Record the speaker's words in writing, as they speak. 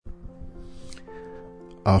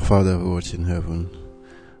Our Father who art in heaven,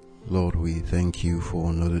 Lord, we thank you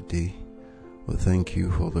for another day. We thank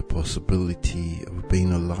you for the possibility of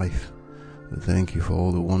being alive. We thank you for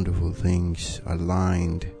all the wonderful things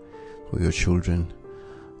aligned for your children.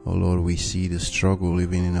 Oh Lord, we see the struggle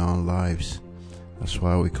even in our lives. That's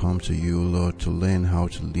why we come to you, Lord, to learn how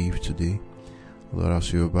to live today. Lord,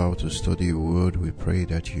 as we're about to study your word, we pray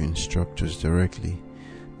that you instruct us directly,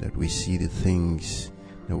 that we see the things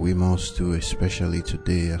that we must do, especially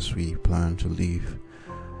today as we plan to live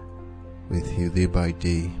with you day by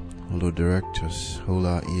day. Lord, direct us, hold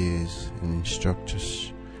our ears, and instruct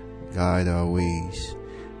us, guide our ways,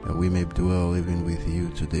 that we may dwell even with you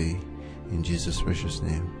today. In Jesus' precious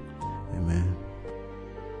name, amen.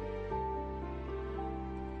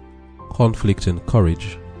 Conflict and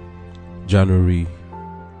Courage, January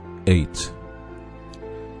 8.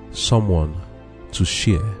 Someone to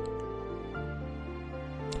share.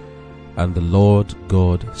 And the Lord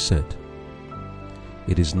God said,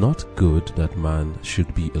 "It is not good that man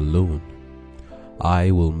should be alone.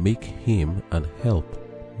 I will make him an help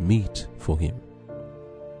meet for him."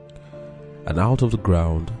 And out of the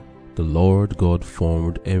ground the Lord God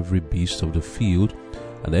formed every beast of the field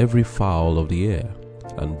and every fowl of the air,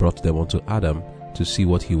 and brought them unto Adam to see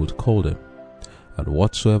what he would call them. And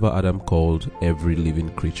whatsoever Adam called every living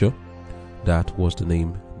creature, that was the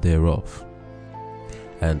name thereof.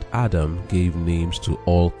 And Adam gave names to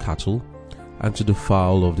all cattle, and to the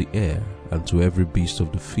fowl of the air, and to every beast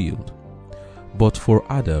of the field. But for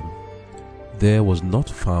Adam there was not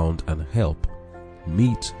found an help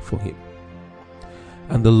meet for him.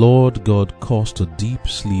 And the Lord God caused a deep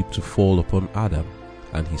sleep to fall upon Adam,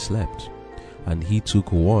 and he slept. And he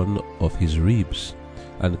took one of his ribs,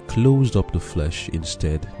 and closed up the flesh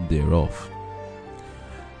instead thereof.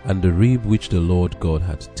 And the rib which the Lord God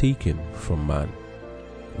had taken from man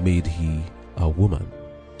made he a woman,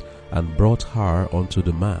 and brought her unto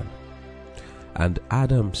the man. And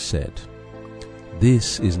Adam said,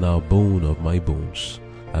 "This is now bone of my bones,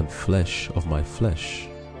 and flesh of my flesh.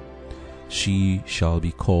 She shall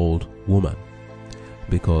be called woman,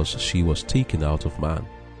 because she was taken out of man.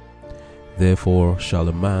 Therefore shall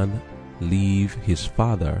a man leave his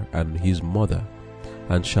father and his mother,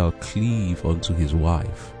 and shall cleave unto his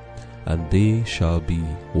wife, and they shall be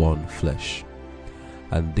one flesh.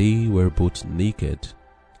 And they were both naked,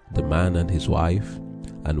 the man and his wife,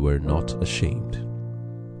 and were not ashamed."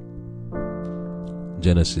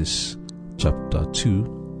 Genesis chapter 2,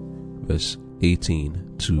 verse 18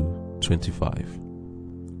 to 25.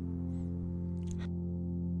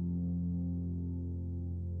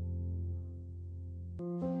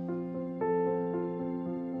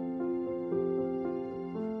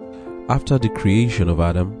 After the creation of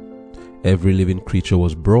Adam, every living creature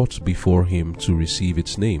was brought before him to receive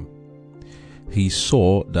its name. He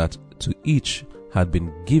saw that to each had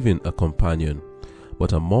been given a companion,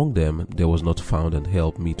 but among them there was not found an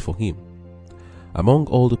help meet for him. Among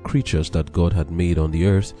all the creatures that God had made on the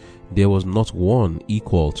earth, there was not one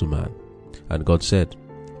equal to man. And God said,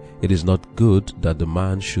 "It is not good that the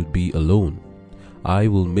man should be alone. I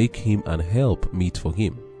will make him an help meet for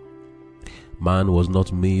him." Man was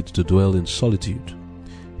not made to dwell in solitude.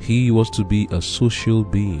 He was to be a social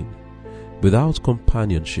being. Without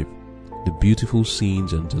companionship, the beautiful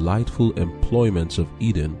scenes and delightful employments of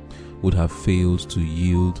Eden would have failed to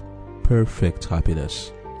yield perfect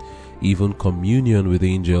happiness. Even communion with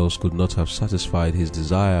angels could not have satisfied his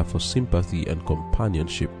desire for sympathy and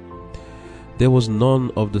companionship. There was none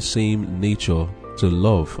of the same nature to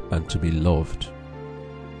love and to be loved.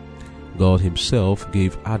 God himself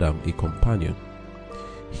gave Adam a companion.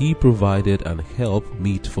 He provided an help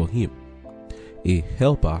meet for him, a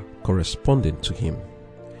helper corresponding to him,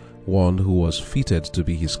 one who was fitted to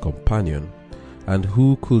be his companion, and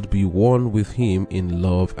who could be one with him in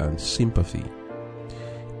love and sympathy.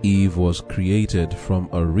 Eve was created from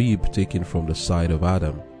a rib taken from the side of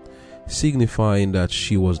Adam, signifying that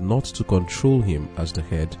she was not to control him as the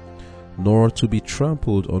head, nor to be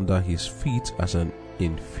trampled under his feet as an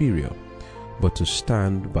inferior, but to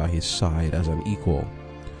stand by his side as an equal,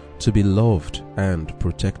 to be loved and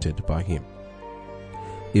protected by him.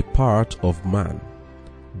 A part of man,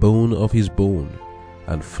 bone of his bone,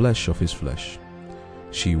 and flesh of his flesh,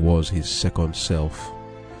 she was his second self,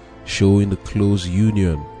 showing the close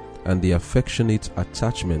union and the affectionate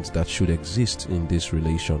attachment that should exist in this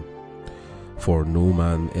relation. For no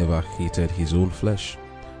man ever hated his own flesh,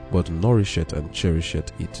 but nourisheth and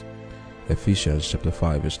cherisheth it. Ephesians chapter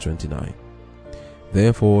 5 verse 29.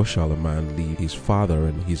 Therefore shall a man leave his father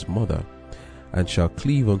and his mother, and shall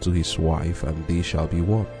cleave unto his wife, and they shall be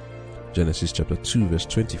one. Genesis chapter 2 verse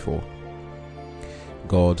 24.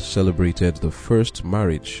 God celebrated the first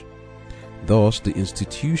marriage. Thus, the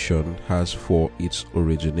institution has for its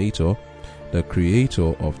originator the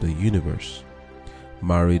creator of the universe.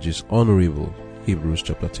 Marriage is honorable. Hebrews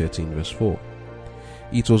chapter 13 verse 4.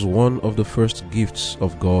 It was one of the first gifts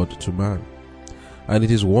of God to man, and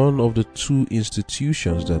it is one of the two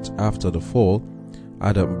institutions that after the fall,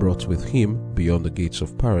 Adam brought with him beyond the gates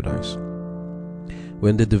of paradise.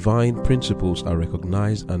 When the divine principles are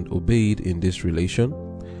recognized and obeyed in this relation,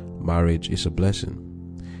 marriage is a blessing.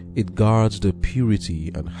 It guards the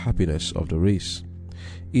purity and happiness of the race.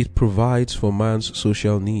 It provides for man's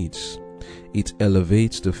social needs. It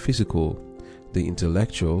elevates the physical, the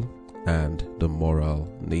intellectual, and the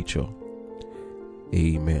moral nature.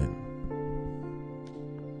 Amen.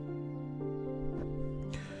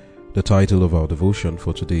 The title of our devotion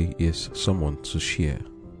for today is Someone to Share.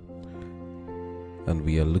 And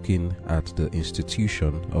we are looking at the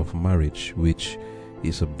institution of marriage, which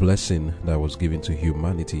is a blessing that was given to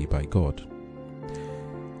humanity by God.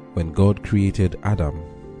 When God created Adam,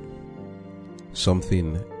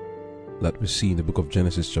 something that we see in the book of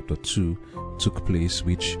Genesis chapter 2 took place,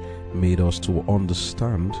 which made us to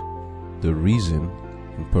understand the reason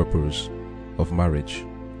and purpose of marriage.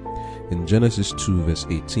 In Genesis 2 verse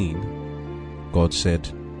 18, God said,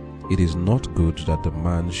 "It is not good that the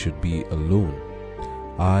man should be alone.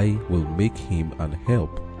 I will make him an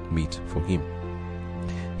help meet for him."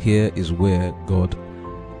 Here is where God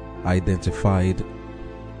identified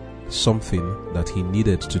something that he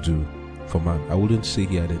needed to do for man. I wouldn't say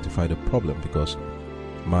he identified a problem, because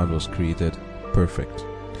man was created perfect.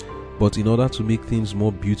 But in order to make things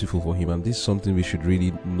more beautiful for him, and this is something we should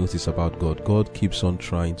really notice about God, God keeps on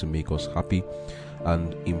trying to make us happy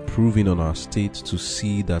and improving on our state to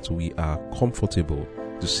see that we are comfortable,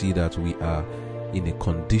 to see that we are in a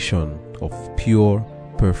condition of pure,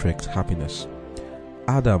 perfect happiness.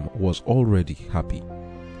 Adam was already happy.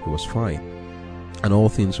 He was fine, and all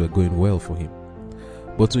things were going well for him.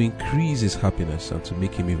 But to increase his happiness and to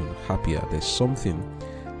make him even happier, there's something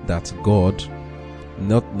that God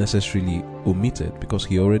not necessarily omitted, because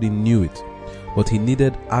he already knew it, but he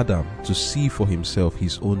needed Adam to see for himself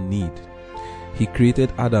his own need. He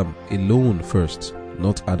created Adam alone first,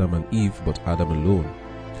 not Adam and Eve, but Adam alone.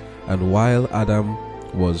 And while Adam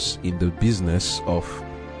was in the business of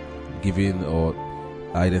giving or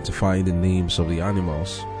identifying the names of the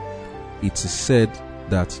animals, it is said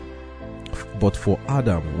that but for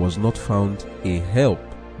Adam was not found a help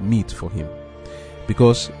meet for him,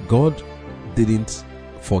 because God didn't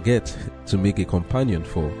forget to make a companion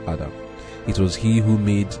for Adam. It was he who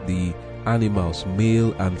made the animals,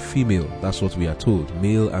 male and female. That's what we are told.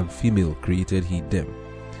 Male and female created he them.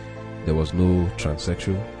 There was no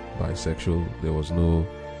transsexual, bisexual. There was no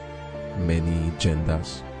many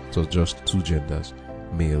genders. It was just two genders,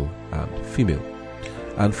 male and female.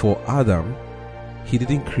 And for Adam, he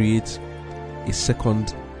didn't create a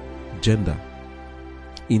second gender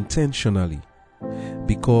intentionally,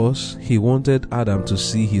 because he wanted Adam to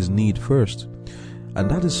see his need first. And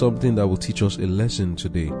that is something that will teach us a lesson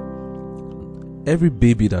today. Every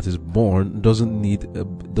baby that is born doesn't need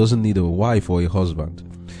a wife or a husband.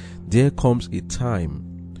 There comes a time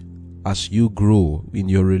as you grow in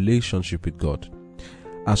your relationship with God,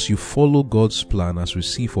 as you follow God's plan, as we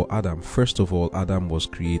see for Adam. First of all, Adam was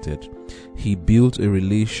created. He built a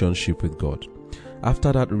relationship with God.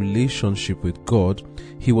 After that relationship with God,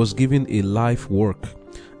 he was given a life work.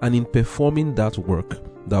 And in performing that work,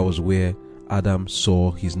 that was where Adam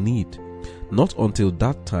saw his need. Not until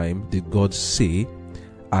that time did God say,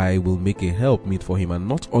 "I will make a help meet for him." And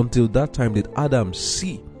not until that time did Adam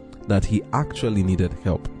see that he actually needed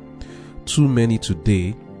help. Too many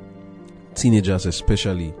today, teenagers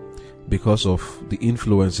especially, because of the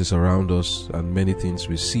influences around us and many things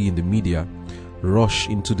we see in the media, rush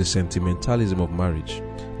into the sentimentalism of marriage,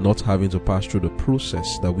 not having to pass through the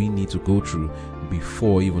process that we need to go through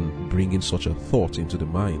before even bringing such a thought into the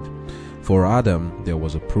mind. For Adam, there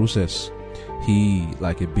was a process. He,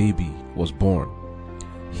 like a baby, was born.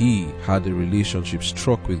 He had a relationship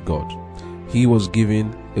struck with God. He was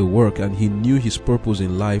given a work, and he knew his purpose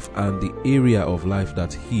in life and the area of life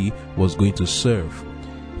that he was going to serve.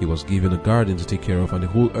 He was given a garden to take care of and the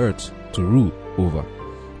whole earth to rule over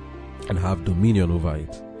and have dominion over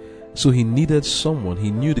it. So he needed someone.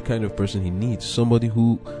 He knew the kind of person he needs, somebody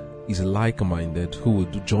who is like-minded, who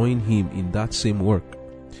would join him in that same work.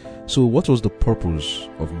 So what was the purpose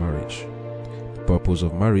of marriage? The purpose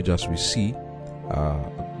of marriage, as we see,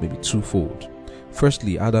 maybe twofold.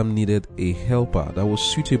 Firstly, Adam needed a helper that was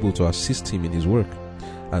suitable to assist him in his work.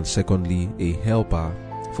 And secondly, a helper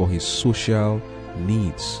for his social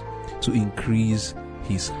needs, to increase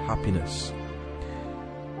his happiness.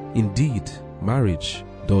 Indeed, marriage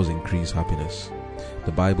does increase happiness.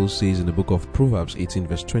 The Bible says in the book of Proverbs 18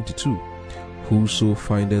 verse 22, "Whoso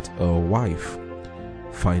findeth a wife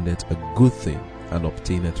findeth a good thing, and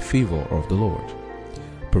obtaineth favor of the Lord."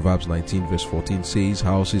 Proverbs 19 verse 14 says,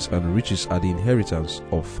 "Houses and riches are the inheritance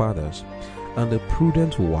of fathers, and a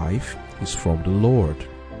prudent wife is from the Lord."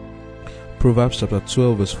 Proverbs chapter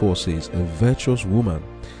 12 verse 4 says, "A virtuous woman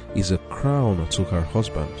is a crown to her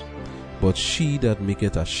husband, but she that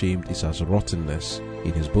maketh ashamed is as rottenness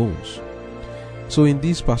in his bones." So in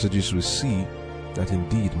these passages we see that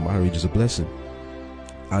indeed marriage is a blessing.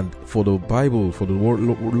 And for the Bible, for the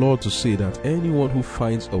Lord to say that anyone who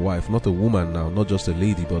finds a wife, not a woman now, not just a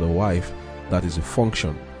lady, but a wife, that is a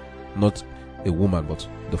function, not a woman, but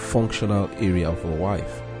the functional area of a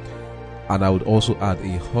wife. And I would also add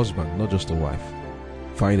a husband, not just a wife.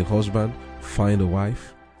 Find a husband, find a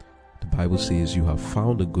wife. The Bible says you have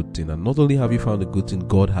found a good thing. And not only have you found a good thing,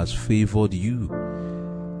 God has favored you.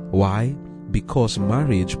 Why? Because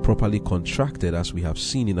marriage properly contracted, as we have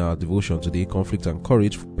seen in our devotion today, Conflict and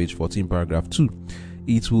Courage, page 14, paragraph 2,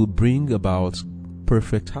 it will bring about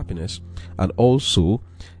perfect happiness, and also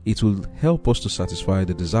it will help us to satisfy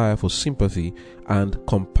the desire for sympathy and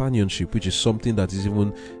companionship, which is something that is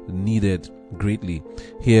even needed greatly.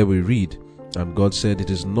 Here we read, "And God said, It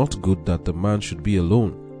is not good that the man should be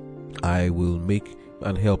alone. I will make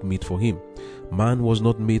and help meet for him." Man was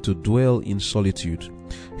not made to dwell in solitude.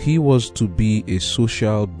 He was to be a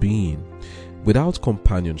social being. Without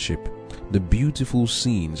companionship, the beautiful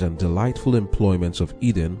scenes and delightful employments of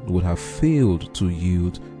Eden would have failed to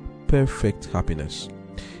yield perfect happiness.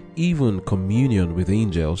 Even communion with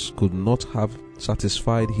angels could not have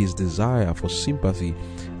satisfied his desire for sympathy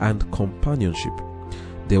and companionship.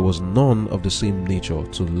 There was none of the same nature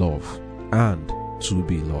to love and to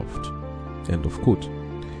be loved. End of quote.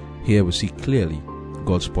 Here we see clearly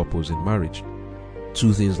God's purpose in marriage.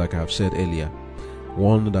 Two things, like I have said earlier.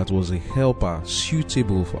 One, that was a helper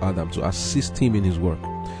suitable for Adam to assist him in his work.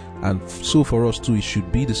 And so for us too, it should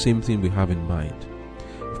be the same thing we have in mind.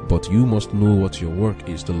 But you must know what your work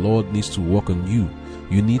is. The Lord needs to work on you.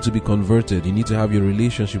 You need to be converted. You need to have your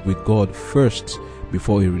relationship with God first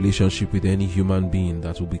before a relationship with any human being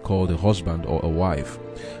that will be called a husband or a wife.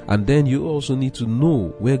 And then you also need to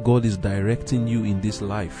know where God is directing you in this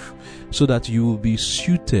life, so that you will be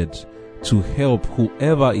suited to help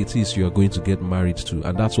whoever it is you are going to get married to.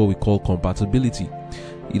 And that's what we call compatibility.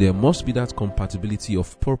 There must be that compatibility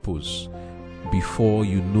of purpose before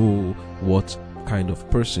you know what kind of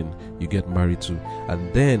person you get married to.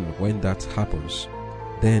 And then when that happens,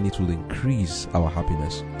 then it will increase our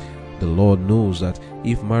happiness. The Lord knows that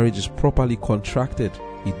if marriage is properly contracted,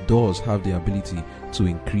 it does have the ability to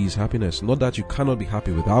increase happiness. Not that you cannot be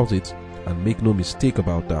happy without it, and make no mistake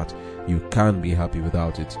about that. You can be happy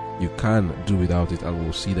without it. You can do without it, and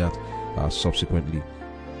we'll see that subsequently.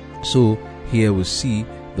 So here we see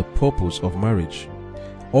the purpose of marriage.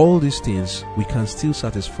 All these things we can still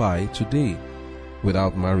satisfy today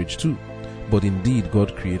without marriage too. But indeed,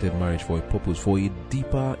 God created marriage for a purpose, for a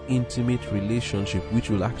deeper, intimate relationship, which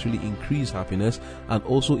will actually increase happiness and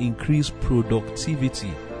also increase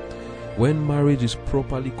productivity. When marriage is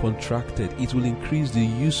properly contracted, it will increase the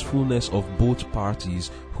usefulness of both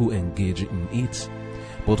parties who engage in it.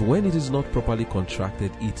 But when it is not properly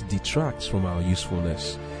contracted, it detracts from our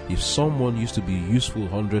usefulness. If someone used to be useful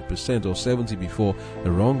 100% or 70% before,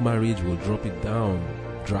 a wrong marriage will drop it down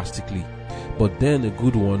drastically. But then a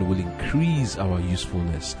good one will increase our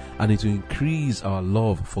usefulness, and it will increase our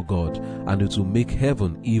love for God, and it will make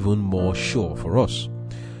heaven even more sure for us.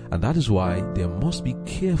 And that is why there must be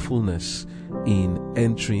carefulness in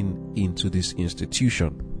entering into this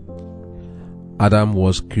institution. Adam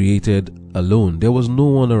was created alone. There was no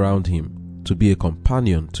one around him to be a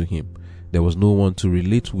companion to him. There was no one to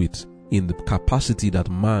relate with in the capacity that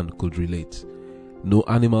man could relate. No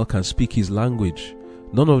animal can speak his language.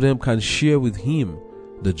 None of them can share with him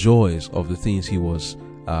the joys of the things he was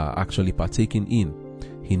actually partaking in.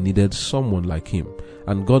 He needed someone like him.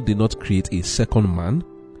 And God did not create a second man.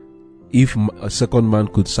 If a second man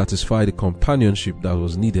could satisfy the companionship that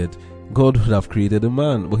was needed, God would have created a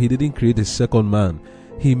man. But he didn't create a second man.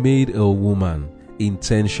 He made a woman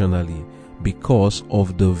intentionally because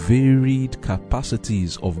of the varied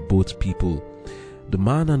capacities of both people. The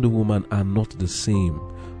man and the woman are not the same.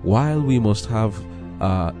 While we must have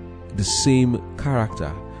the same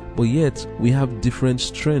character, but yet we have different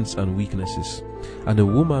strengths and weaknesses. And a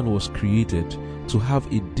woman was created to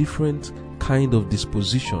have a different kind of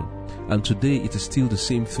disposition. And today it is still the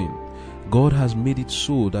same thing. God has made it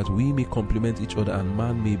so that we may complement each other and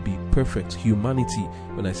man may be perfect. Humanity,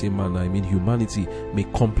 when I say man, I mean humanity, may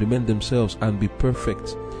complement themselves and be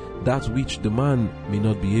perfect. That which the man may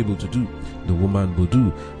not be able to do, the woman will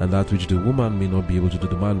do, and that which the woman may not be able to do,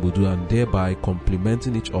 the man will do, and thereby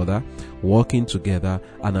complementing each other, working together,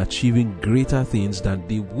 and achieving greater things than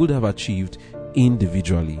they would have achieved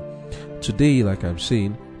individually. Today, like I'm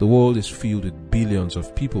saying, the world is filled with billions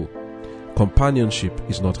of people. Companionship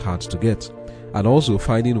is not hard to get, and also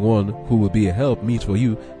finding one who will be a helpmeet for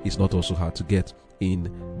you is not also hard to get in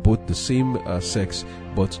both the same sex,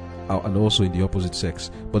 but and also in the opposite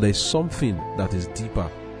sex. But there is something that is deeper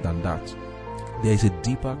than that. There is a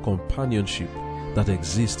deeper companionship that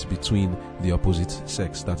exists between the opposite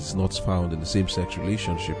sex that is not found in the same sex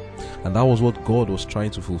relationship. And that was what God was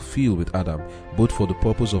trying to fulfill with Adam, both for the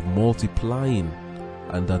purpose of multiplying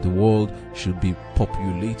and that the world should be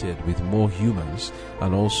populated with more humans,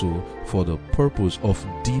 and also for the purpose of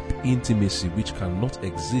deep intimacy which cannot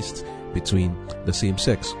exist between the same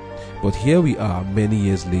sex. But here we are many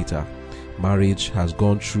years later. Marriage has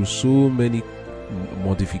gone through so many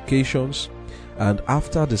modifications, and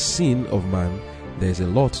after the sin of man, there's a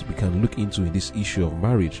lot we can look into in this issue of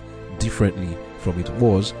marriage differently from it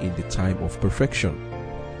was in the time of perfection.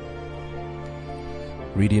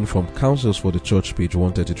 Reading from Counsels for the Church, page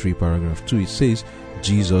 133, paragraph 2, it says,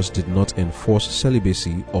 Jesus did not enforce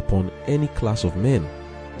celibacy upon any class of men.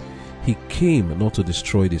 He came not to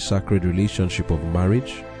destroy the sacred relationship of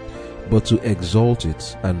marriage, but to exalt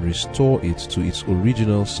it and restore it to its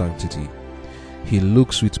original sanctity. He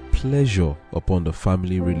looks with pleasure upon the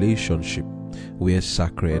family relationship, where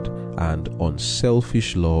sacred and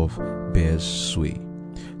unselfish love bears sway.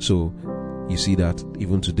 So, you see that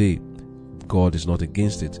even today, God is not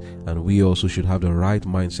against it, and we also should have the right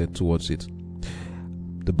mindset towards it.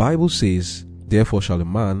 The Bible says, therefore shall a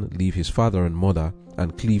man leave his father and mother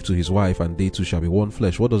and cleave to his wife, and they two shall be one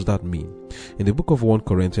flesh. What does that mean? In the book of 1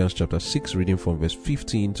 Corinthians chapter 6, reading from verse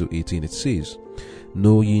 15 to 18, it says,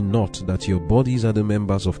 Know ye not that your bodies are the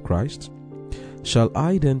members of Christ? Shall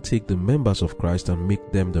I then take the members of Christ and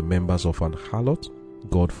make them the members of an harlot?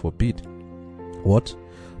 God forbid. What?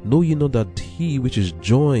 Know ye not that he which is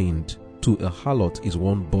joined to a harlot is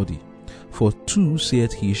one body? For two,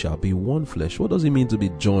 saith he, shall be one flesh. What does it mean to be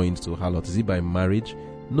joined to a harlot? Is it by marriage?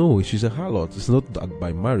 No, she's a harlot. It's not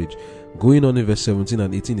by marriage. Going on in verse 17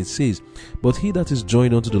 and 18, it says, But he that is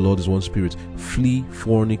joined unto the Lord is one spirit. Flee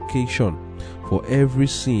fornication. For every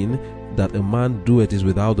sin that a man doeth is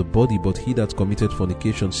without the body, but he that committed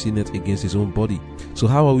fornication sinneth against his own body. So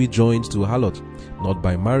how are we joined to a harlot? Not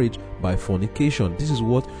by marriage, by fornication. This is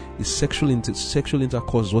what is sexual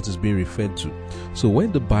intercourse is what is being referred to. So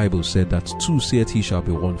when the Bible said that two, saith he, shall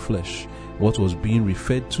be one flesh, what was being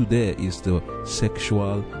referred to there is the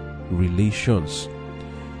sexual relations.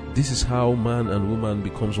 This is how man and woman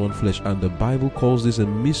becomes one flesh, and the Bible calls this a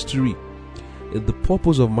mystery. The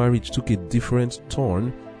purpose of marriage took a different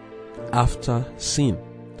turn after sin.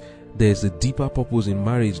 There's a deeper purpose in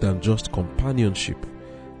marriage than just companionship,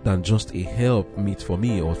 than just a help meet for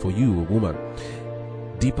me or for you, a woman.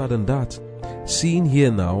 Deeper than that. Seeing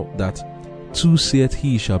here now that two, saith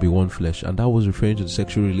he, shall be one flesh, and that was referring to the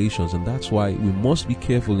sexual relations, and that's why we must be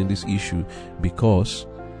careful in this issue, because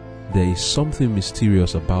there is something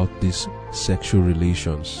mysterious about these sexual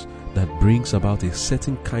relations that brings about a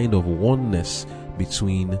certain kind of oneness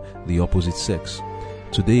between the opposite sex.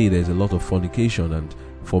 Today there's a lot of fornication, and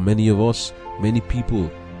for many of us, many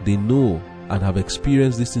people, they know and have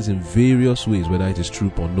experienced these things in various ways, whether it is through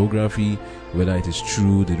pornography, whether it is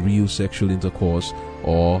through the real sexual intercourse,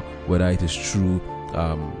 or whether it is through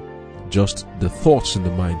just the thoughts in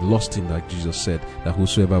the mind, lusting, like Jesus said, that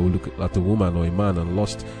whosoever will look at a woman or a man and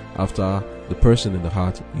lust after the person in the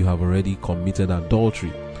heart, you have already committed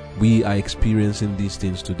adultery. We are experiencing these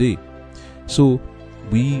things today. So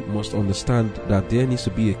we must understand that there needs to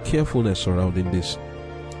be a carefulness surrounding this.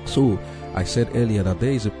 So I said earlier that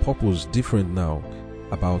there is a purpose different now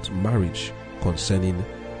about marriage concerning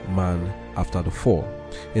man after the fall.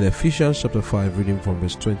 In Ephesians chapter 5, reading from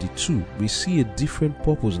verse 22, we see a different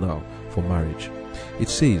purpose now for marriage. It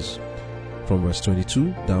says, from verse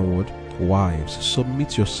 22 downward, Wives,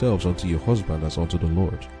 submit yourselves unto your husband as unto the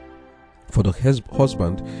Lord. For the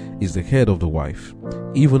husband is the head of the wife,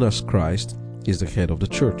 even as Christ is the head of the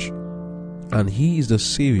church, and he is the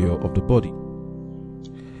Savior of the body.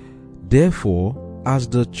 Therefore, as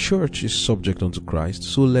the church is subject unto Christ,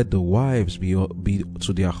 so let the wives be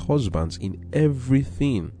to their husbands in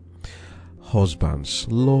everything. Husbands,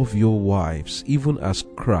 love your wives, even as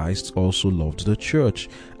Christ also loved the church,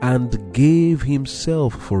 and gave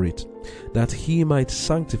himself for it, that he might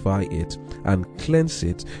sanctify it and cleanse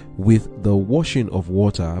it with the washing of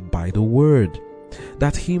water by the word,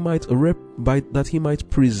 that he might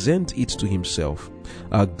present it to himself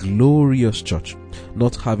a glorious church,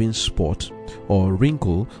 not having spot or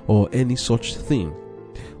wrinkle or any such thing,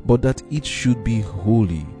 but that it should be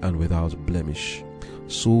holy and without blemish.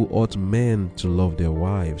 So ought men to love their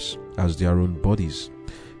wives as their own bodies.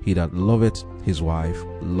 He that loveth his wife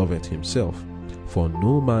loveth himself. For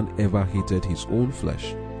no man ever hated his own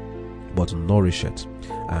flesh, but nourisheth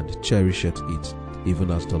and cherisheth it,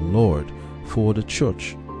 even as the Lord for the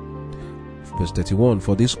church. Verse 31,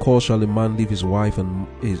 for this cause shall a man leave his wife and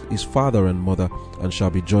his father and mother, and shall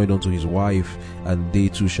be joined unto his wife, and they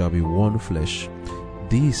two shall be one flesh.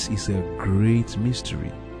 This is a great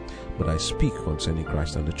mystery, but I speak concerning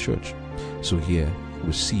Christ and the church. So here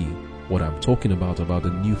we see what I'm talking about the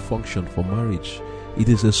new function for marriage. It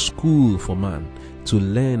is a school for man to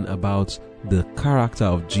learn about the character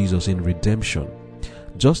of Jesus in redemption.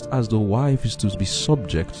 Just as the wife is to be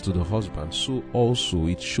subject to the husband, so also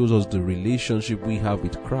it shows us the relationship we have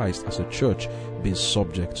with Christ as a church, being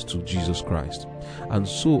subject to Jesus Christ. And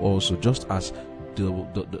so also, just as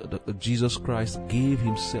Jesus Christ gave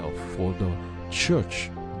himself for the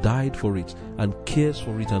church, died for it, and cares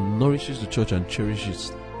for it, and nourishes the church and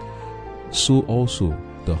cherishes, so also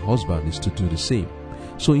the husband is to do the same.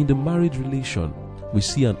 So in the marriage relation, we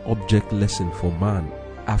see an object lesson for man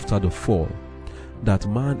after the fall, that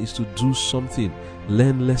man is to do something,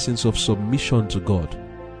 learn lessons of submission to God,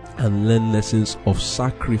 and learn lessons of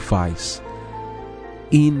sacrifice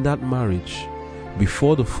in that marriage.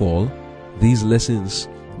 Before the fall, these lessons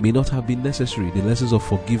may not have been necessary. The lessons of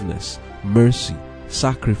forgiveness, mercy,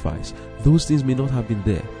 sacrifice, those things may not have been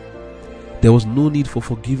there. There was no need for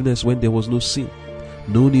forgiveness when there was no sin.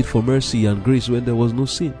 No need for mercy and grace when there was no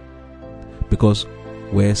sin. Because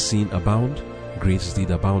where sin abound, grace did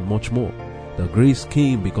abound much more. The grace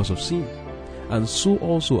came because of sin. And so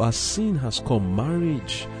also, as sin has come,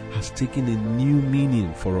 marriage has taken a new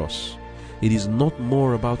meaning for us. It is not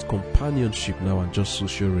more about companionship now and just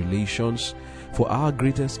social relations. For our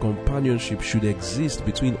greatest companionship should exist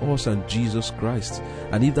between us and Jesus Christ.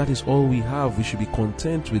 And if that is all we have, we should be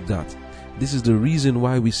content with that. This is the reason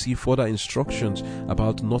why we see further instructions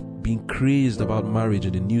about not being crazed about marriage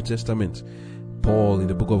in the New Testament. Paul in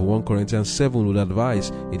the book of 1 Corinthians 7 would advise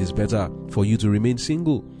it is better for you to remain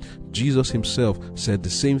single. Jesus himself said the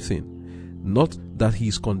same thing. Not that he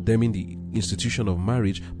is condemning the institution of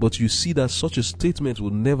marriage, but you see that such a statement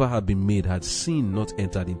would never have been made had sin not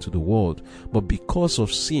entered into the world. But because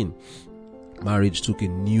of sin, marriage took a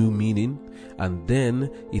new meaning, and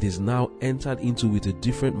then it is now entered into with a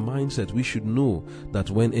different mindset. We should know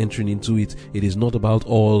that when entering into it, it is not about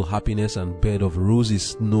all happiness and bed of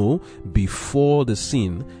roses. No, before the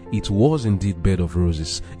sin, it was indeed bed of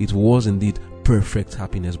roses. It was indeed perfect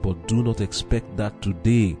happiness, but do not expect that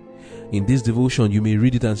today. In this devotion, you may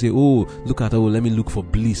read it and say, let me look for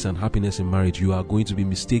bliss and happiness in marriage. You are going to be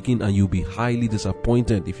mistaken, and you'll be highly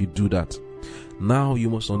disappointed if you do that. Now you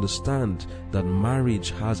must understand that marriage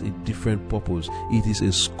has a different purpose. It is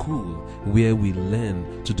a school where we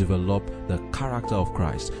learn to develop the character of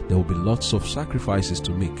Christ. There will be lots of sacrifices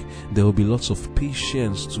to make. There will be lots of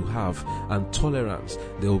patience to have and tolerance.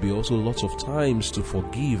 There will be also lots of times to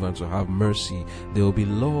forgive and to have mercy. There will be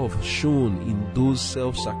love shown in those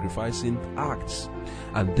self-sacrificing acts.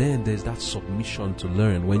 And then there's that submission to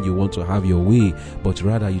learn when you want to have your way, but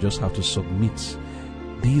rather you just have to submit.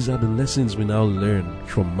 These are the lessons we now learn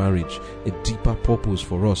from marriage, a deeper purpose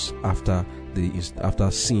for us after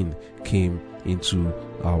sin came into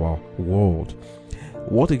our world.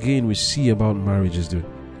 What again we see about marriage is the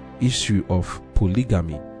issue of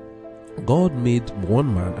polygamy. God made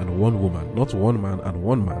one man and one woman, not one man and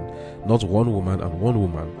one man, not one woman and one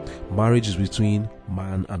woman. Marriage is between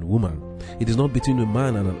man and woman. It is not between a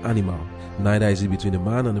man and an animal, neither is it between a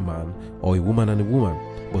man and a man or a woman and a woman,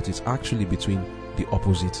 but it's actually between the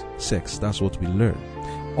opposite sex. That's what we learn.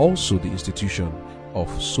 Also, the institution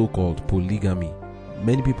of so-called polygamy.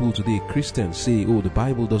 Many people today, Christians, say, the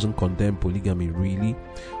Bible doesn't condemn polygamy. Really?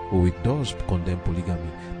 It does condemn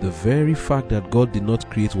polygamy. The very fact that God did not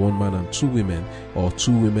create one man and two women, or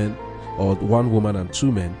two women, or one woman and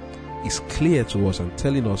two men, is clear to us and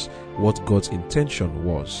telling us what God's intention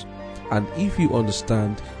was. And if you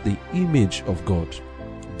understand the image of God,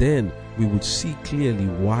 then we would see clearly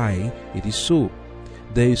why it is so.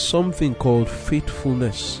 There is something called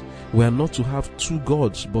faithfulness. We are not to have two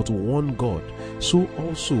gods, but one God. So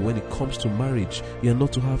also when it comes to marriage, you are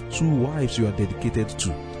not to have two wives you are dedicated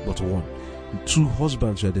to, but one. Two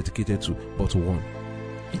husbands you are dedicated to, but one.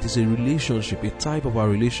 It is a relationship, a type of our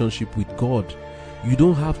relationship with God. You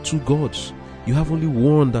don't have two gods. You have only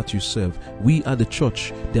one that you serve. We are the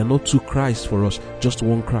church. There are not two Christs for us, just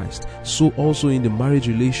one Christ. So also in the marriage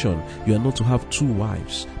relation, you are not to have two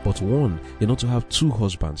wives, but one. You're not to have two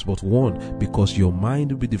husbands, but one, because your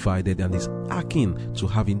mind will be divided and is akin to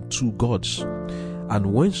having two gods. And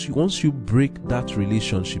once you break that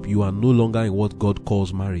relationship, you are no longer in what God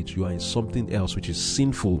calls marriage. You are in something else which is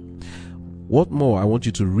sinful. What more? I want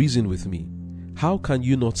you to reason with me. How can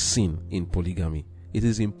you not sin in polygamy? It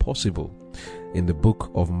is impossible. In the book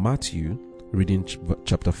of Matthew, reading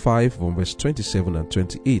chapter 5 from verse 27 and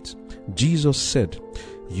 28, Jesus said,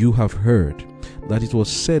 "You have heard that it was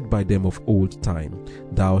said by them of old time,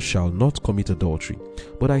 Thou shalt not commit adultery.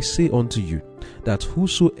 But I say unto you, that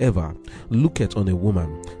whosoever looketh on a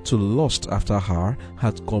woman to lust after her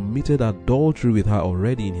hath committed adultery with her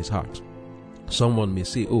already in his heart." Someone may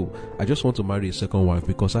say, "Oh, I just want to marry a second wife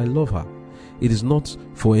because I love her." It is not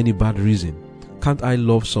for any bad reason. Can't I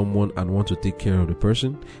love someone and want to take care of the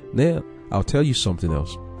person? Now, I'll tell you something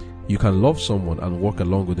else. You can love someone and walk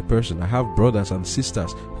along with the person. I have brothers and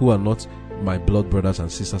sisters who are not my blood brothers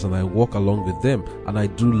and sisters, and I walk along with them, and I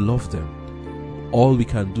do love them. All we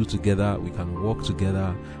can do together, we can walk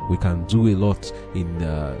together, we can do a lot in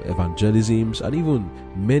evangelisms and even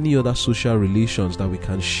many other social relations that we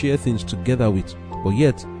can share things together with. But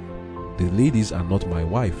yet, the ladies are not my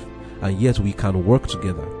wife, and yet we can work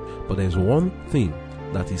together. But there's one thing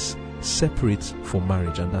that is separate for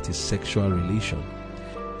marriage, and that is sexual relation.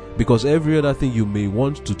 Because every other thing you may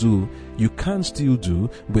want to do, you can still do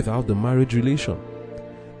without the marriage relation.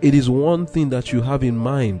 It is one thing that you have in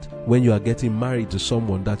mind when you are getting married to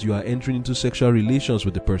someone, that you are entering into sexual relations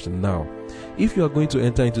with the person. Now, if you are going to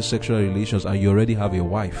enter into sexual relations and you already have a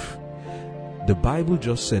wife, the Bible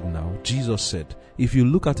just said now, Jesus said, if you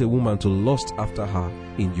look at a woman to lust after her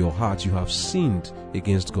in your heart, you have sinned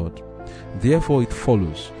against God. Therefore it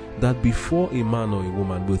follows that before a man or a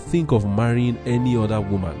woman will think of marrying any other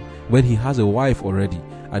woman, when he has a wife already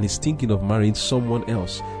and is thinking of marrying someone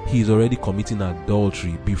else, he is already committing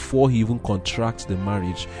adultery before he even contracts the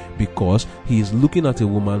marriage, because he is looking at a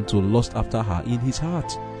woman to lust after her in his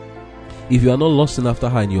heart. If you are not lusting after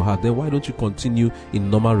her in your heart, then why don't you continue in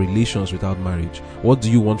normal relations without marriage? What do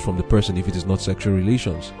you want from the person if it is not sexual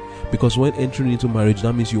relations? Because when entering into marriage,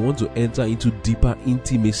 that means you want to enter into deeper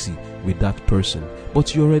intimacy with that person.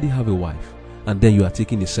 But you already have a wife, and then you are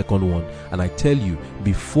taking a second one. And I tell you,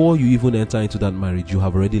 before you even enter into that marriage, you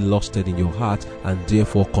have already lusted in your heart and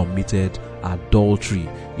therefore committed adultery,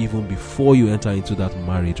 even before you enter into that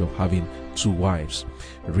marriage of having two wives.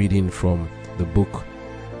 Reading from the book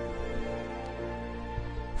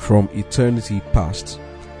From Eternity Past,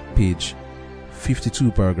 page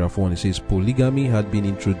 52, paragraph 1, it says, polygamy had been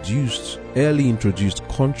early introduced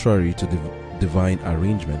contrary to the divine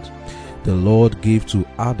arrangement. The Lord gave to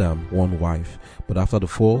Adam one wife, but after the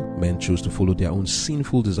fall, men chose to follow their own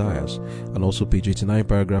sinful desires. And also page 89,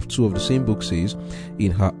 paragraph 2 of the same book says,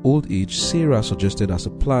 in her old age, Sarah suggested as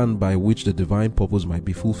a plan by which the divine purpose might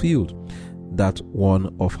be fulfilled, that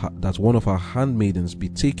one of her handmaidens be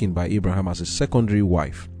taken by Abraham as a secondary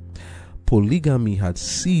wife. Polygamy had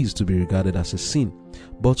ceased to be regarded as a sin,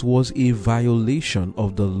 but was a violation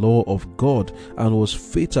of the law of God and was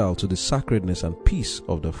fatal to the sacredness and peace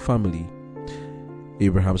of the family.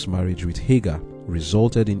 Abraham's marriage with Hagar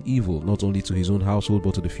resulted in evil not only to his own household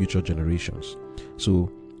but to the future generations. So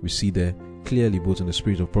we see there clearly, both in the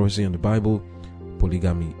spirit of prophecy and the Bible,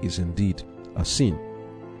 polygamy is indeed a sin.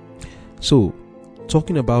 So,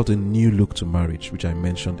 talking about a new look to marriage, which I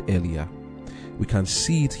mentioned earlier, we can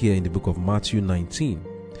see it here in the book of Matthew 19.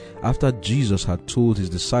 After Jesus had told his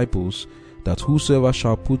disciples that whosoever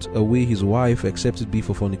shall put away his wife except it be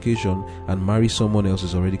for fornication and marry someone else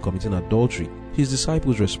is already committing adultery, his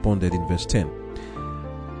disciples responded in verse 10,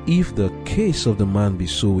 if the case of the man be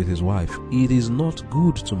so with his wife, it is not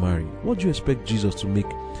good to marry. What do you expect Jesus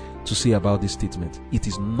to say about this statement? It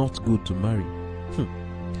is not good to marry.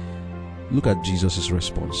 Look at Jesus'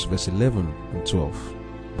 response, verse 11 and 12.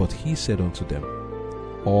 But he said unto them,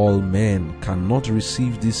 all men cannot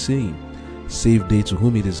receive this saying, save they to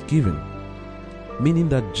whom it is given. Meaning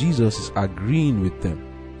that Jesus is agreeing with them.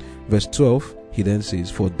 Verse 12, he then says,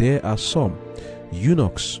 for there are some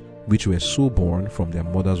eunuchs which were so born from their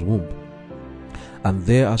mother's womb, and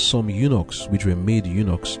there are some eunuchs which were made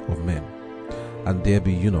eunuchs of men, and there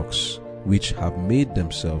be eunuchs which have made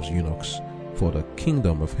themselves eunuchs for the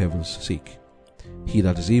kingdom of heaven's sake. He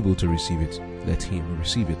that is able to receive it, let him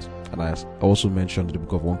receive it. And I also mentioned in the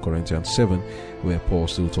book of 1 Corinthians 7, where Paul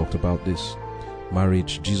still talked about this.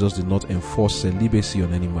 Marriage, Jesus did not enforce celibacy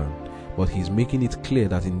on any man, but he's making it clear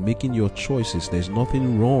that in making your choices, there's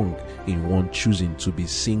nothing wrong in one choosing to be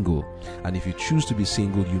single. And if you choose to be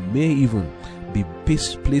single, you may even be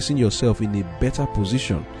placing yourself in a better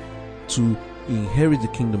position to inherit the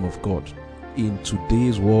kingdom of God. In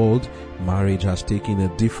today's world, marriage has taken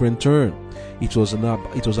a different turn. It was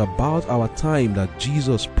about our time that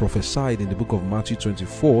Jesus prophesied in the book of Matthew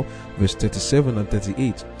 24, verse 37 and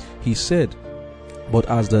 38. He said, "But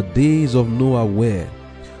as the days of Noah were,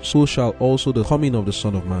 so shall also the coming of the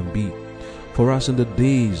Son of Man be. For as in the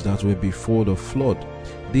days that were before the flood,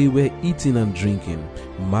 they were eating and drinking,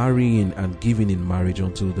 marrying and giving in marriage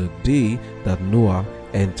until the day that Noah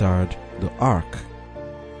entered the ark."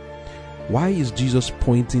 Why is Jesus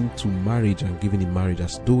pointing to marriage and giving in marriage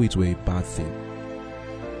as though it were a bad thing?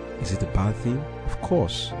 Is it a bad thing? Of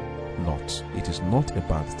course not. It is not a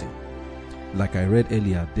bad thing. Like I read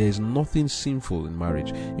earlier, there is nothing sinful in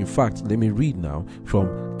marriage. In fact, let me read now from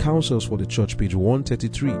Counsels for the Church, page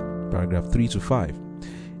 133, paragraph 3 to 5.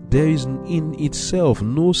 "There is in itself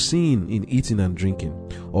no sin in eating and drinking,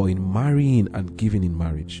 or in marrying and giving in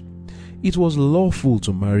marriage. It was lawful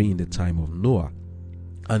to marry in the time of Noah,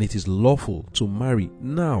 and it is lawful to marry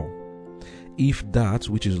now, if that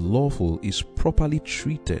which is lawful is properly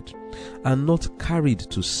treated and not carried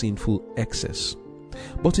to sinful excess.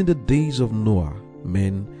 But in the days of Noah,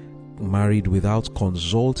 men married without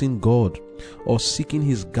consulting God or seeking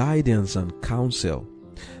his guidance and counsel.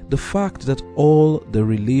 The fact that all the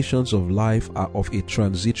relations of life are of a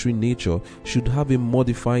transitory nature should have a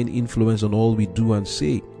modifying influence on all we do and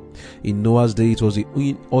say. In Noah's day, it was the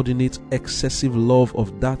inordinate, excessive love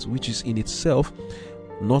of that which is in itself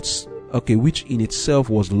which in itself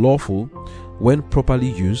was lawful when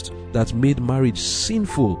properly used, that made marriage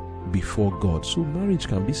sinful before God." So marriage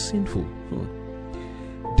can be sinful.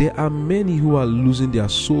 There are many who are losing their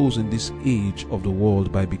souls in this age of the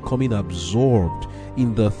world by becoming absorbed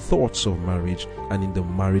in the thoughts of marriage and in the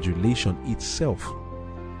marriage relation itself.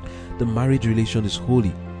 The marriage relation is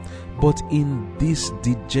holy, but in this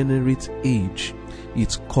degenerate age,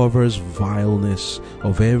 it covers vileness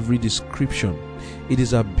of every description. It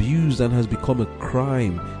is abused and has become a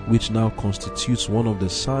crime, which now constitutes one of the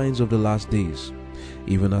signs of the last days.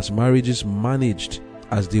 Even as marriages managed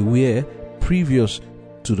as they were previous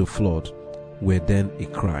to the flood were then a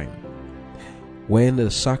crime. When the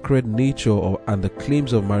sacred nature and the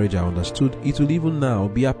claims of marriage are understood, it will even now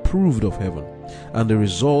be approved of heaven, and the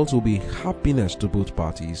result will be happiness to both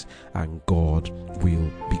parties, and God will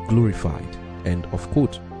be glorified. End of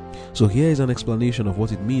quote. So here is an explanation of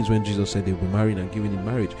what it means when Jesus said they will be marrying and giving in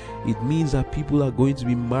marriage. It means that people are going to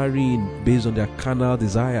be marrying based on their carnal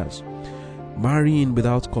desires, marrying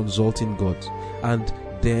without consulting God, and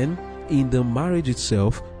then in the marriage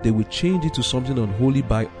itself, they will change it to something unholy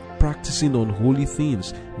by practicing unholy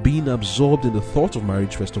things, being absorbed in the thought of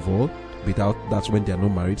marriage first of all, that's when they are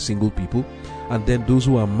not married, single people, and then those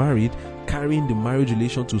who are married carrying the marriage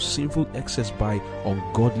relation to sinful excess by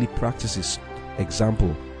ungodly practices.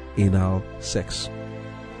 Example, anal sex,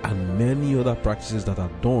 and many other practices that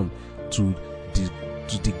are done to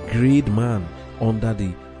degrade man under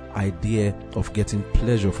the idea of getting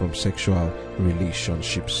pleasure from sexual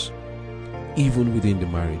relationships. Even within the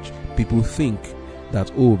marriage, people think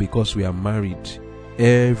that, because we are married,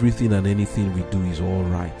 everything and anything we do is all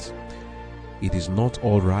right. It is not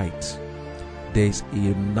all right. There is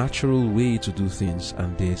a natural way to do things,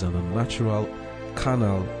 and there is an unnatural,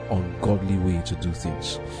 carnal, ungodly way to do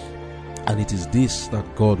things. And it is this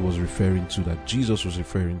that God was referring to, that Jesus was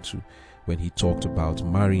referring to when he talked about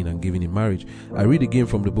marrying and giving in marriage. I read again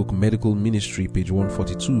from the book Medical Ministry, page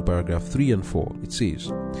 142, paragraph 3 and 4. It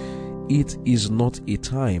says, "It is not a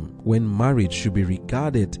time when marriage should be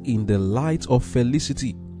regarded in the light of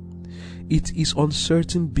felicity. It is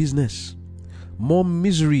uncertain business. More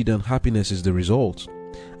misery than happiness is the result.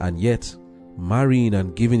 And yet, marrying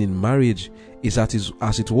and giving in marriage is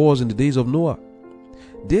as it was in the days of Noah.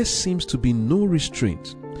 There seems to be no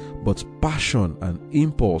restraint, but passion and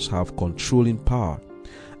impulse have controlling power,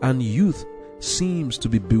 and youth seems to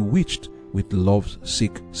be bewitched with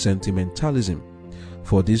love-sick sentimentalism.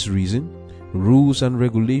 For this reason, rules and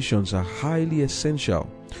regulations are highly essential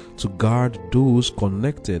to guard those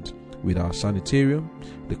connected with our sanitarium,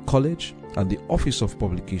 the college, and the office of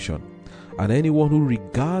publication. And anyone who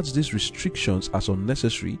regards these restrictions as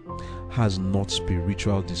unnecessary has not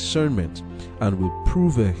spiritual discernment and will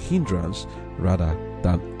prove a hindrance rather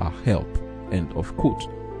than a help." End of quote.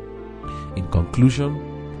 In conclusion,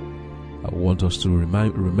 I want us to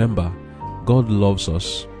remember God loves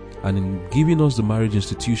us, and in giving us the marriage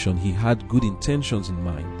institution, he had good intentions in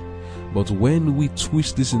mind. But when we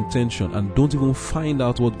twist this intention and don't even find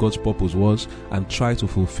out what God's purpose was and try to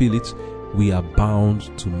fulfill it, we are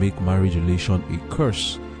bound to make marriage relation a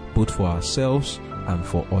curse, both for ourselves and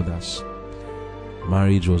for others.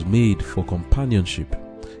 Marriage was made for companionship.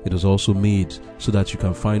 It was also made so that you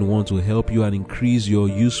can find one to help you and increase your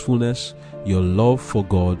usefulness, your love for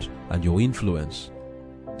God, and your influence.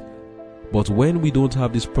 But when we don't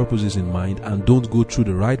have these purposes in mind and don't go through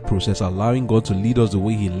the right process, allowing God to lead us the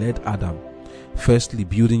way He led Adam, firstly,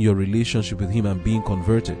 building your relationship with Him and being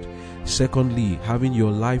converted. Secondly, having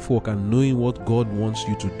your life work and knowing what God wants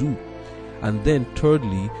you to do. And then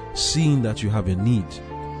thirdly, seeing that you have a need.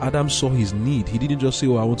 Adam saw his need. He didn't just say,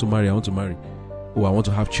 I want to marry. Oh, I want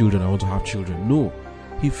to have children. No.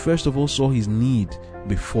 He first of all saw his need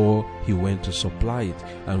before he went to supply it.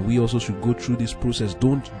 And we also should go through this process.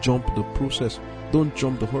 Don't jump the process. Don't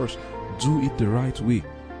jump the horse. Do it the right way.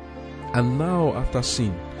 And now, after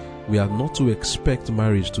sin, we are not to expect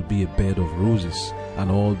marriage to be a bed of roses and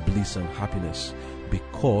all bliss and happiness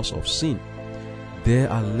because of sin. There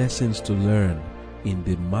are lessons to learn in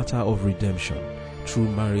the matter of redemption. Through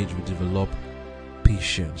marriage, we develop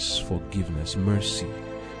patience, forgiveness, mercy.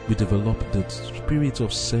 We develop the spirit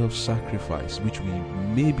of self-sacrifice, which we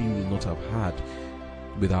maybe will not have had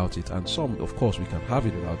without it. And some, of course, we can have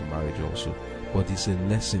it without the marriage also. But it's a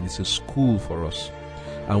lesson, it's a school for us.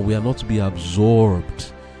 And we are not to be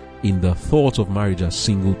absorbed in the thought of marriage as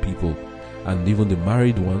single people. And even the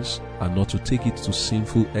married ones are not to take it to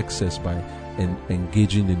sinful excess by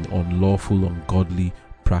engaging in unlawful, ungodly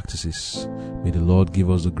practices. May the Lord give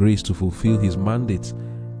us the grace to fulfill His mandate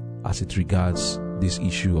as it regards this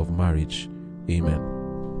issue of marriage. Amen.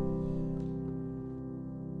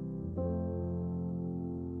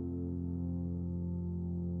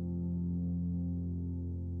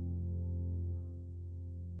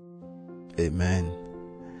 Amen.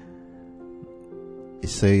 It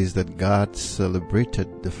says that God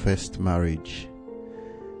celebrated the first marriage.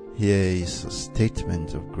 Here is a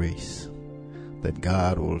statement of grace that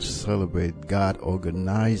God will celebrate. God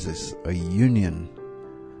organizes a union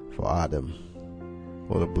for Adam.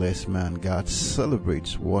 What a blessed man. God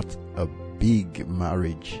celebrates. What a big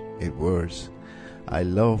marriage it was. I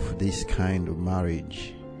love this kind of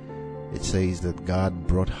marriage. It says that God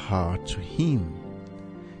brought her to him.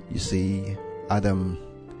 You see, Adam,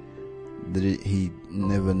 he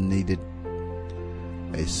never needed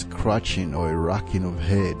a scratching or a racking of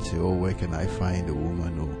head. Say, oh, where can I find a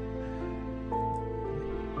woman? Oh,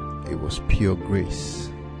 it was pure grace.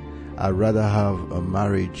 I'd rather have a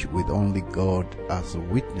marriage with only God as a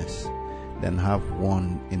witness than have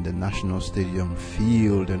one in the National Stadium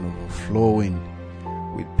filled and overflowing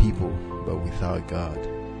with people, but without God.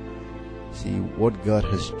 See, what God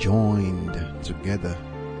has joined together,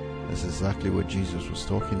 that's exactly what Jesus was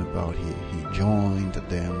talking about here. He joined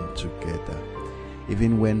them together.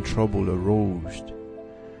 Even when trouble arose,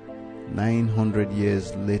 900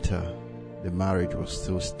 years later, the marriage was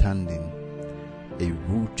still standing, a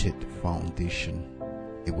rooted foundation.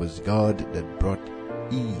 It was God that brought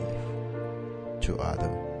Eve to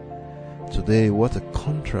Adam. Today, what a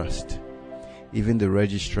contrast. Even the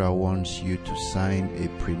registrar wants you to sign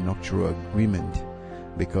a prenuptial agreement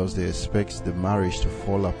because they expect the marriage to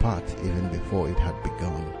fall apart even before it had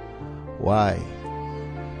begun. Why?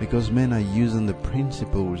 Because men are using the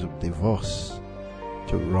principles of divorce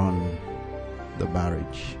to run the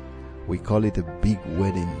marriage. We call it a big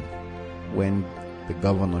wedding. When the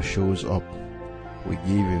governor shows up, we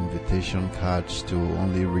give invitation cards to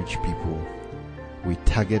only rich people. We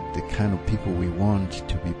target the kind of people we want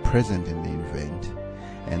to be present in the event.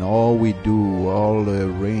 And all we do, all the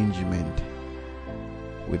arrangement,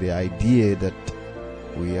 with the idea that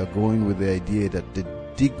we are going with the idea that the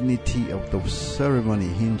dignity of the ceremony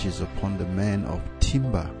hinges upon the man of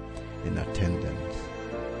timber in attendance.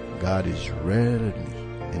 God is rarely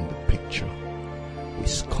in the picture. We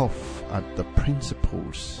scoff at the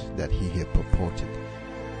principles that he had purported.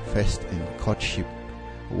 First in courtship,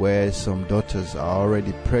 where some daughters are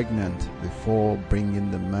already pregnant before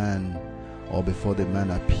bringing the man or before the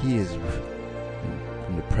man appears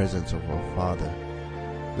in the presence of our Father.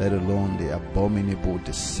 Let alone the abominable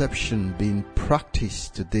deception being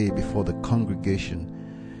practiced today before the congregation.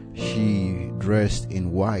 She dressed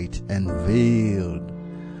in white and veiled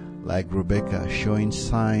like Rebecca, showing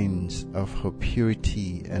signs of her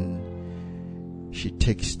purity, and she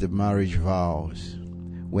takes the marriage vows,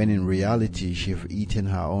 when in reality she have eaten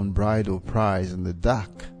her own bridal price in the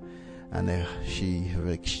dark, and she have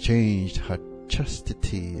exchanged her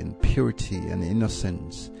chastity and purity and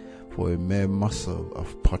innocence for a mere morsel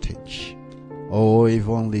of pottage. Oh, if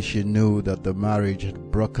only she knew that the marriage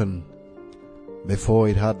had broken Before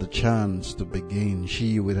it had the chance to begin,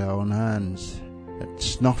 she with her own hands had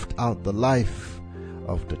snuffed out the life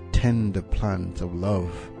of the tender plant of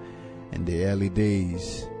love in the early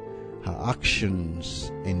days. Her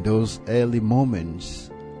actions in those early moments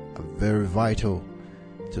are very vital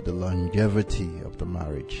to the longevity of the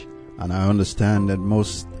marriage. And I understand that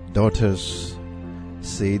most daughters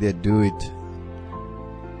say they do it.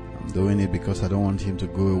 I'm doing it because I don't want him to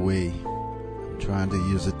go away. I'm trying to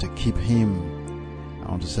use it to keep him. I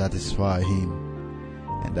want to satisfy him.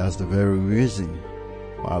 And that's the very reason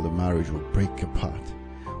why the marriage will break apart.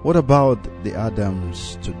 What about the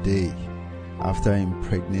Adams today, after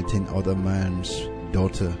impregnating other man's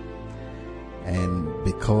daughter? And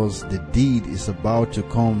because the deed is about to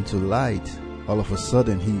come to light, all of a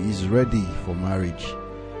sudden he is ready for marriage.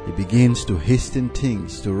 He begins to hasten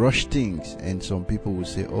things, to rush things, and some people will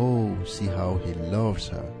say, oh, see how he loves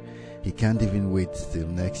her. He can't even wait till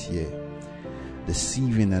next year.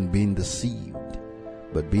 Deceiving and being deceived.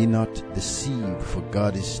 But be not deceived, for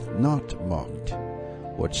God is not mocked.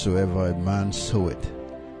 Whatsoever a man soweth,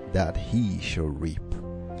 that he shall reap.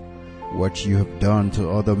 What you have done to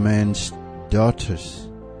other men's daughters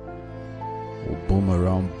will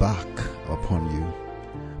boomerang back upon you.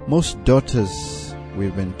 Most daughters,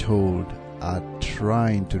 we've been told, are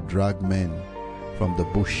trying to drag men from the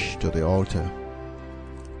bush to the altar.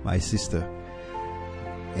 My sister,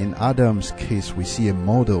 in Adam's case, we see a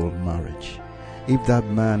model marriage. If that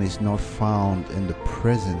man is not found in the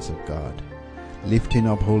presence of God, lifting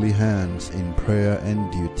up holy hands in prayer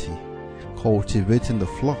and duty, cultivating the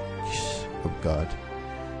flocks of God,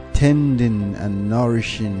 tending and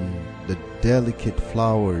nourishing the delicate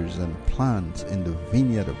flowers and plants in the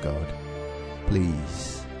vineyard of God,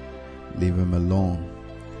 please leave him alone.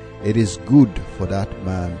 It is good for that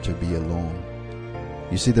man to be alone.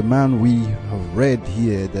 You see, the man we have read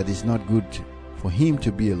here that is not good for him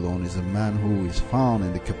to be alone is a man who is found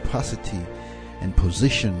in the capacity and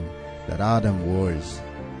position that Adam was.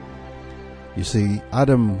 You see,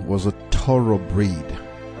 Adam was a thoroughbred,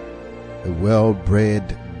 a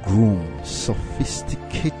well-bred groom,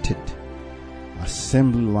 sophisticated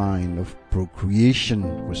assembly line of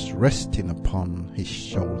procreation was resting upon his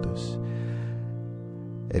shoulders.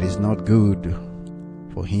 It is not good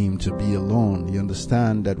for him to be alone. You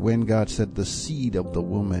understand that when God said the seed of the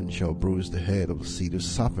woman shall bruise the head of the seed of the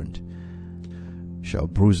serpent, shall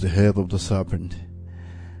bruise the head of the serpent,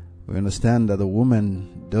 we understand that the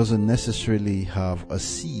woman doesn't necessarily have a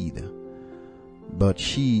seed, but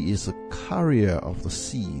she is a carrier of the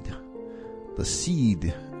seed. The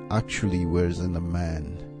seed actually was in the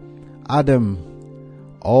man. Adam,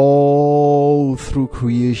 all through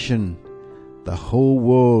creation, the whole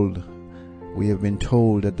world, we have been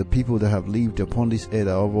told that the people that have lived upon this earth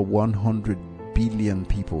are over 100 billion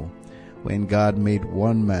people. When God made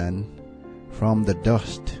one man from the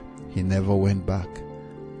dust, he never went back.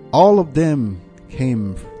 All of them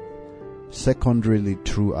came secondarily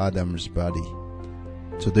through Adam's body.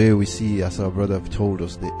 Today we see, as our brother told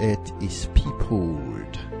us, the earth is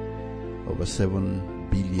peopled. Over 7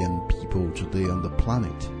 billion people today on the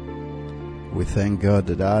planet. We thank God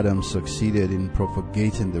that Adam succeeded in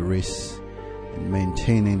propagating the race and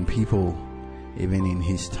maintaining people even in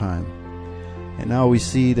his time. And now we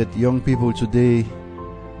see that young people today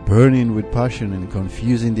burning with passion and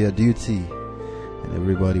confusing their duty, and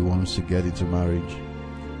everybody wants to get into marriage.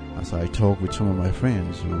 As I talk with some of my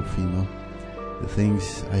friends who are female, the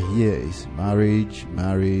things I hear is marriage,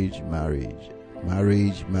 marriage, marriage,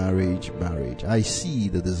 marriage, marriage, marriage. I see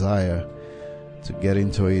the desire to get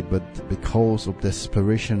into it, but because of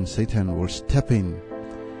desperation, Satan will step in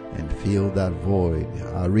and fill that void.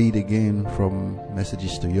 I read again from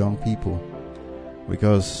messages to young people,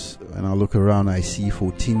 because when I look around, I see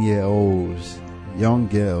 14-year-olds, young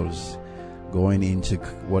girls, going into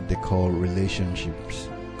what they call relationships,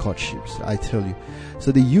 courtships. I tell you,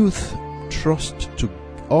 so the youth trust to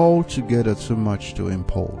altogether too much to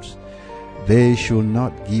impulse. They should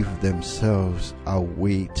not give themselves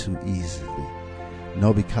away too easily,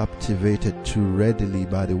 nor be captivated too readily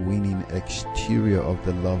by the winning exterior of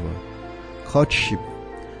the lover. Courtship,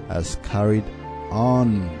 as carried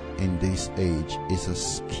on in this age, is a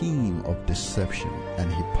scheme of deception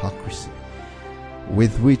and hypocrisy,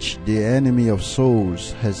 with which the enemy of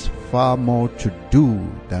souls has far more to do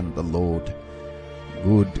than the Lord.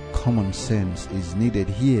 Good common sense is needed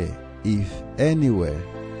here, if anywhere,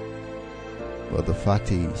 but the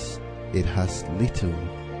fact is, it has little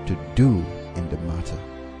to do in the matter.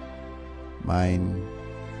 My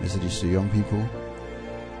messages to young people,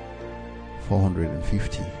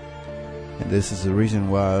 450. And this is the reason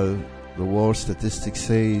why the world statistics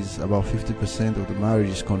says about 50% of the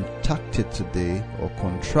marriages contracted today or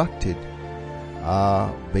contracted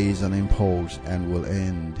are based on impulse and will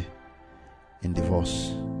end in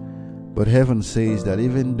divorce. But heaven says that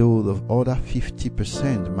even though the other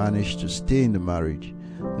 50% manage to stay in the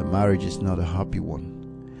marriage is not a happy one,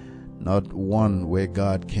 not one where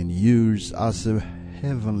God can use as a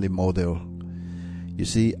heavenly model. You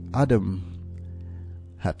see, Adam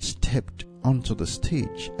had stepped onto the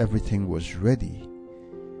stage. Everything was ready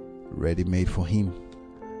made for him.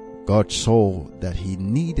 God saw that he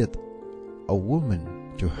needed a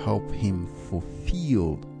woman to help him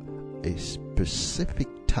fulfill a specific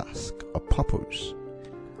task, a purpose.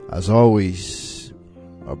 As always,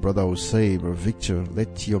 our brother will say, Brother Victor,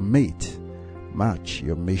 let your mate match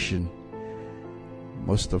your mission.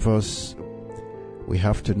 Most of us, we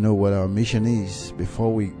have to know what our mission is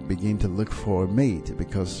before we begin to look for a mate,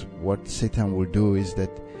 because what Satan will do is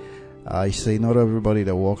that I say not everybody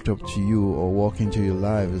that walked up to you or walk into your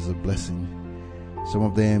life is a blessing. Some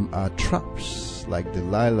of them are traps, like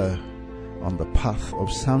Delilah on the path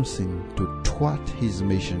of Samson to thwart his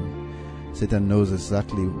mission. Satan knows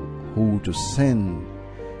exactly who to send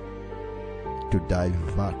to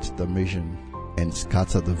divert the mission and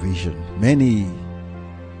scatter the vision. Many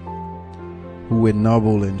who were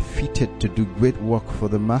noble and fitted to do great work for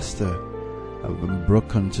the Master have been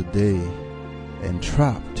broken today and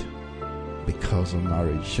trapped because of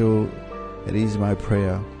marriage. So it is my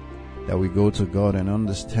prayer that we go to God and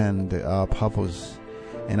understand our purpose.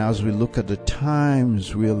 And as we look at the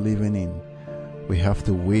times we are living in, we have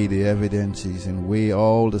to weigh the evidences and weigh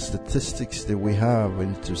all the statistics that we have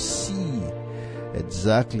and to see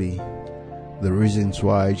exactly the reasons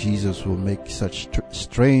why Jesus will make such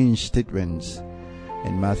strange statements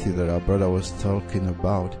in Matthew that our brother was talking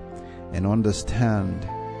about, and understand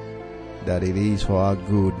that it is for our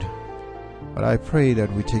good. But I pray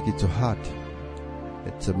that we take it to heart.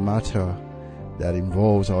 It's a matter that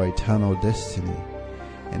involves our eternal destiny.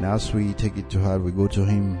 And as we take it to heart, we go to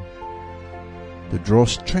Him to draw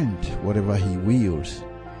strength, whatever He wills,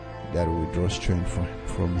 that we draw strength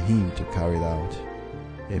from Him to carry it out.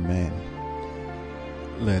 Amen.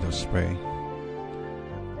 Let us pray.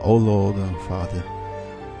 O Lord and Father,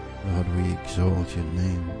 Lord, we exalt your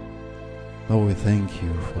name. Lord, we thank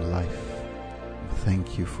you for life. We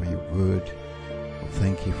thank you for your word. We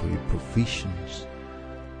thank you for your provisions.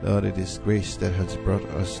 Lord, it is grace that has brought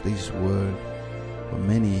us this word. For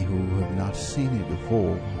many who have not seen it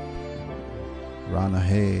before ran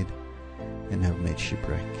ahead and have made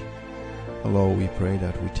shipwreck. Oh Lord, we pray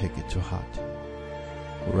that we take it to heart.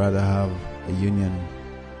 We'd rather have a union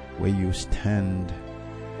where you stand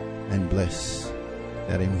and bless,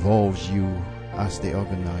 that involves you as the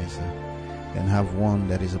organizer, than have one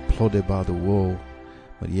that is applauded by the world,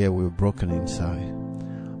 but yet we're broken inside.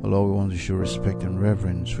 Oh Lord, we want to show respect and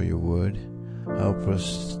reverence for your word. Help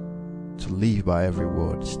us to live by every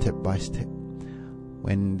word, step by step.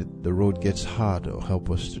 When the road gets hard,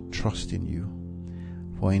 help us to trust in you.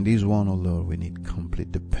 For in this one, O Lord, we need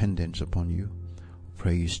complete dependence upon you.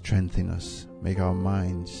 Pray you strengthen us, make our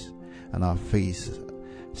minds and our faith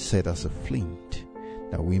set as a flint,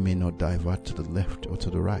 that we may not divert to the left or to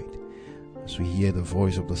the right. As we hear the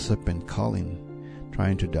voice of the serpent calling,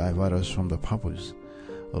 trying to divert us from the purpose,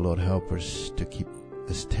 O Lord, help us to keep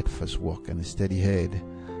a steadfast walk and a steady head,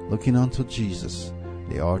 looking unto Jesus,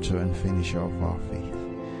 the author and finisher of our faith.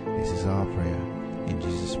 This is our prayer. In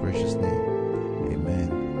Jesus' precious name,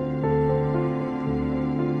 amen.